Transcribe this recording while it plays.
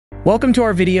Welcome to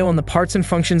our video on the parts and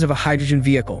functions of a hydrogen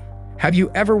vehicle. Have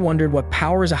you ever wondered what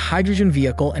powers a hydrogen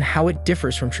vehicle and how it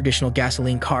differs from traditional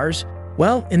gasoline cars?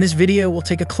 Well, in this video, we'll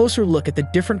take a closer look at the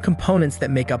different components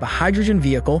that make up a hydrogen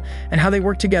vehicle and how they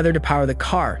work together to power the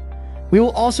car. We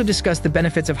will also discuss the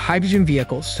benefits of hydrogen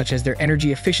vehicles, such as their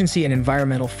energy efficiency and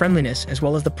environmental friendliness, as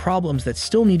well as the problems that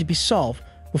still need to be solved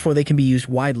before they can be used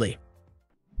widely.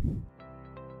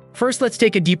 First, let's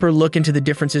take a deeper look into the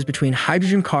differences between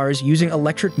hydrogen cars using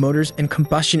electric motors and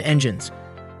combustion engines.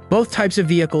 Both types of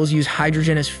vehicles use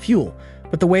hydrogen as fuel,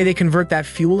 but the way they convert that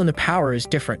fuel into power is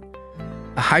different.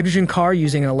 A hydrogen car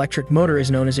using an electric motor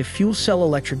is known as a fuel cell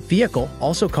electric vehicle,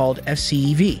 also called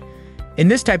FCEV. In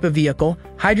this type of vehicle,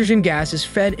 hydrogen gas is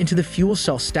fed into the fuel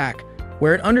cell stack,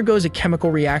 where it undergoes a chemical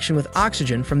reaction with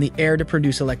oxygen from the air to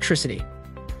produce electricity.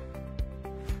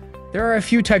 There are a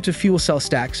few types of fuel cell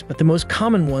stacks, but the most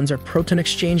common ones are proton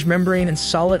exchange membrane and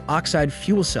solid oxide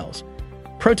fuel cells.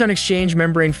 Proton exchange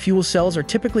membrane fuel cells are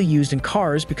typically used in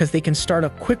cars because they can start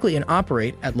up quickly and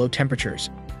operate at low temperatures.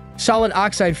 Solid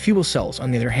oxide fuel cells,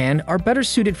 on the other hand, are better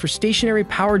suited for stationary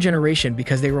power generation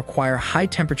because they require high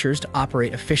temperatures to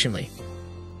operate efficiently.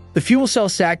 The fuel cell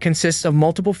stack consists of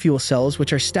multiple fuel cells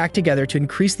which are stacked together to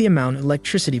increase the amount of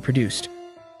electricity produced.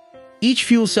 Each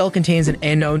fuel cell contains an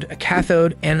anode, a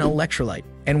cathode, and an electrolyte,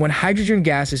 and when hydrogen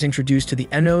gas is introduced to the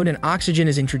anode and oxygen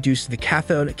is introduced to the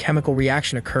cathode, a chemical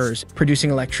reaction occurs, producing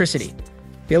electricity.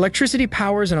 The electricity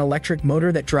powers an electric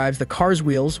motor that drives the car's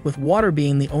wheels, with water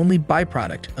being the only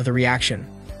byproduct of the reaction.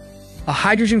 A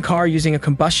hydrogen car using a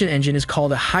combustion engine is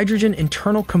called a hydrogen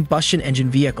internal combustion engine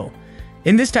vehicle.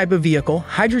 In this type of vehicle,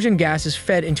 hydrogen gas is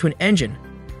fed into an engine,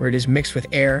 where it is mixed with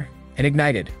air and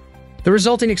ignited. The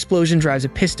resulting explosion drives a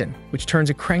piston, which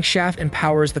turns a crankshaft and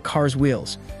powers the car's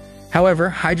wheels. However,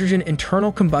 hydrogen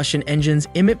internal combustion engines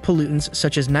emit pollutants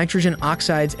such as nitrogen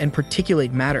oxides and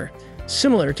particulate matter,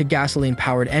 similar to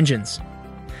gasoline-powered engines.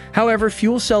 However,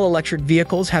 fuel cell electric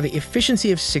vehicles have an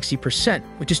efficiency of 60%,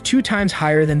 which is 2 times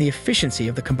higher than the efficiency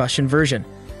of the combustion version.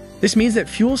 This means that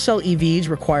fuel cell EVs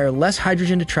require less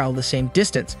hydrogen to travel the same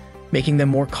distance, making them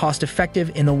more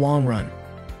cost-effective in the long run.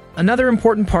 Another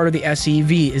important part of the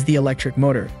FCEV is the electric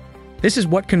motor. This is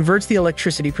what converts the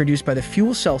electricity produced by the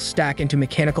fuel cell stack into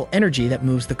mechanical energy that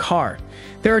moves the car.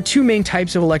 There are 2 main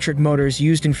types of electric motors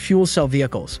used in fuel cell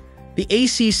vehicles: the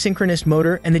AC synchronous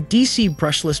motor and the DC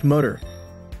brushless motor.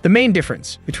 The main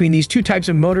difference between these 2 types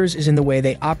of motors is in the way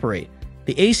they operate.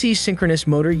 The AC synchronous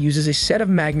motor uses a set of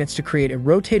magnets to create a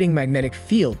rotating magnetic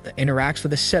field that interacts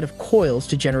with a set of coils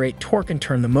to generate torque and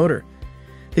turn the motor.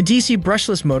 The DC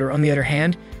brushless motor, on the other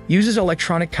hand, uses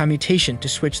electronic commutation to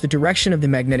switch the direction of the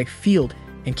magnetic field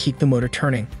and keep the motor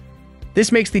turning.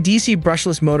 This makes the DC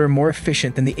brushless motor more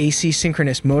efficient than the AC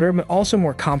synchronous motor, but also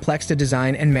more complex to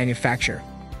design and manufacture.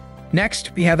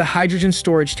 Next, we have the hydrogen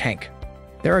storage tank.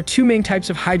 There are 2 main types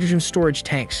of hydrogen storage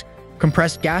tanks: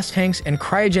 compressed gas tanks and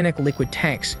cryogenic liquid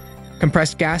tanks.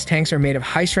 Compressed gas tanks are made of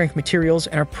high-strength materials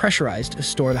and are pressurized to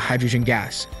store the hydrogen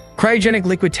gas. Cryogenic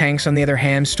liquid tanks, on the other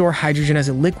hand, store hydrogen as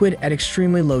a liquid at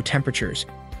extremely low temperatures.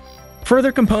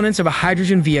 Further components of a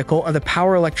hydrogen vehicle are the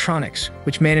power electronics,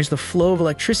 which manage the flow of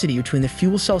electricity between the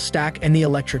fuel cell stack and the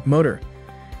electric motor.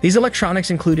 These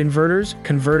electronics include inverters,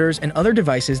 converters, and other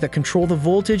devices that control the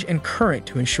voltage and current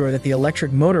to ensure that the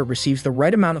electric motor receives the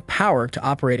right amount of power to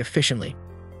operate efficiently.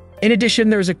 In addition,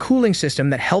 there is a cooling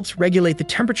system that helps regulate the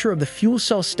temperature of the fuel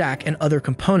cell stack and other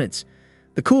components.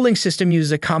 The cooling system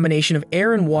uses a combination of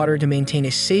air and water to maintain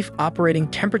a safe operating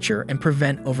temperature and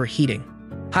prevent overheating.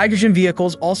 Hydrogen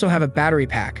vehicles also have a battery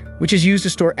pack, which is used to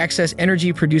store excess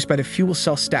energy produced by the fuel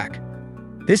cell stack.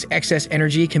 This excess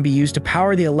energy can be used to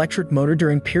power the electric motor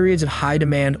during periods of high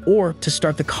demand or to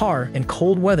start the car in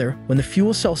cold weather when the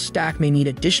fuel cell stack may need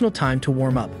additional time to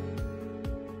warm up.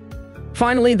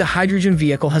 Finally, the hydrogen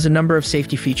vehicle has a number of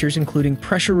safety features, including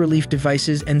pressure relief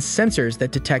devices and sensors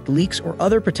that detect leaks or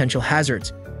other potential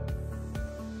hazards.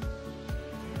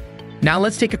 Now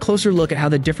let's take a closer look at how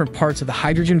the different parts of the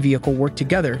hydrogen vehicle work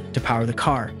together to power the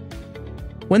car.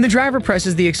 When the driver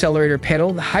presses the accelerator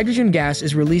pedal, the hydrogen gas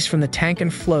is released from the tank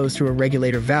and flows through a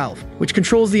regulator valve, which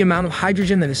controls the amount of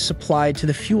hydrogen that is supplied to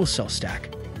the fuel cell stack.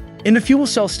 In the fuel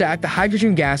cell stack, the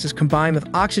hydrogen gas is combined with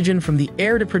oxygen from the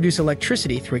air to produce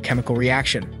electricity through a chemical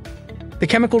reaction. The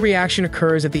chemical reaction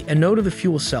occurs at the anode of the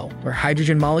fuel cell, where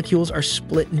hydrogen molecules are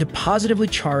split into positively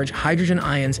charged hydrogen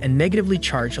ions and negatively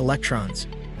charged electrons.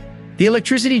 The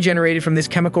electricity generated from this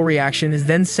chemical reaction is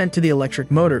then sent to the electric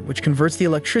motor, which converts the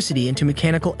electricity into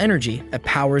mechanical energy that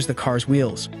powers the car's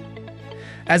wheels.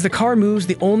 As the car moves,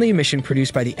 the only emission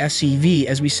produced by the FCEV,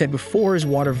 as we said before, is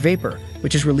water vapor,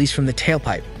 which is released from the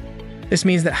tailpipe. This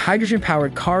means that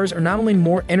hydrogen-powered cars are not only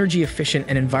more energy efficient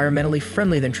and environmentally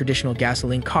friendly than traditional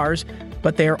gasoline cars,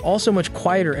 but they are also much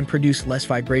quieter and produce less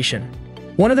vibration.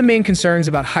 One of the main concerns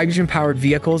about hydrogen-powered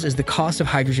vehicles is the cost of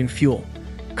hydrogen fuel.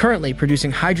 Currently,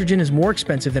 producing hydrogen is more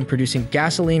expensive than producing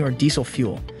gasoline or diesel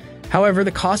fuel. However,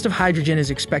 the cost of hydrogen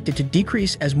is expected to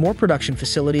decrease as more production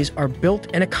facilities are built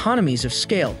and economies of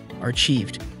scale are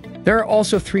achieved. There are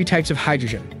also 3 types of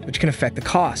hydrogen, which can affect the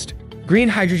cost. Green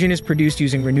hydrogen is produced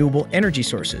using renewable energy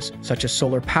sources, such as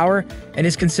solar power, and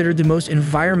is considered the most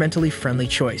environmentally friendly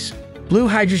choice. Blue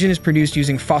hydrogen is produced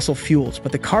using fossil fuels,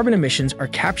 but the carbon emissions are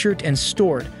captured and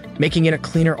stored, making it a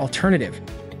cleaner alternative.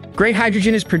 Gray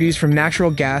hydrogen is produced from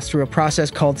natural gas through a process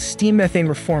called steam methane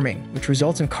reforming, which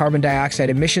results in carbon dioxide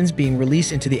emissions being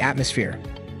released into the atmosphere.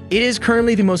 It is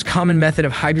currently the most common method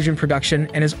of hydrogen production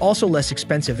and is also less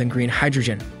expensive than green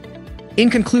hydrogen. In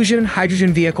conclusion,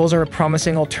 hydrogen vehicles are a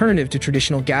promising alternative to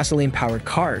traditional gasoline-powered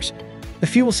cars. The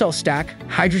fuel cell stack,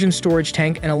 hydrogen storage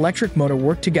tank, and electric motor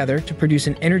work together to produce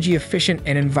an energy-efficient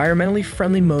and environmentally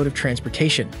friendly mode of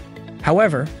transportation.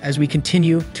 However, as we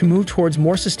continue to move towards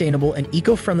more sustainable and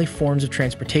eco-friendly forms of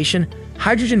transportation,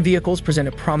 hydrogen vehicles present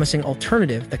a promising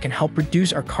alternative that can help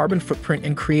reduce our carbon footprint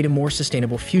and create a more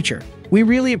sustainable future. We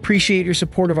really appreciate your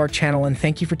support of our channel and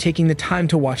thank you for taking the time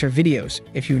to watch our videos.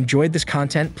 If you enjoyed this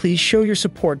content, please show your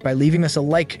support by leaving us a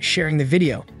like, sharing the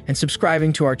video, and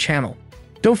subscribing to our channel.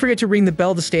 Don't forget to ring the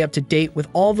bell to stay up to date with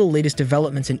all the latest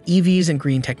developments in EVs and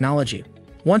green technology.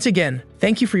 Once again,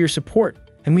 thank you for your support,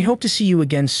 and we hope to see you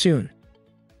again soon.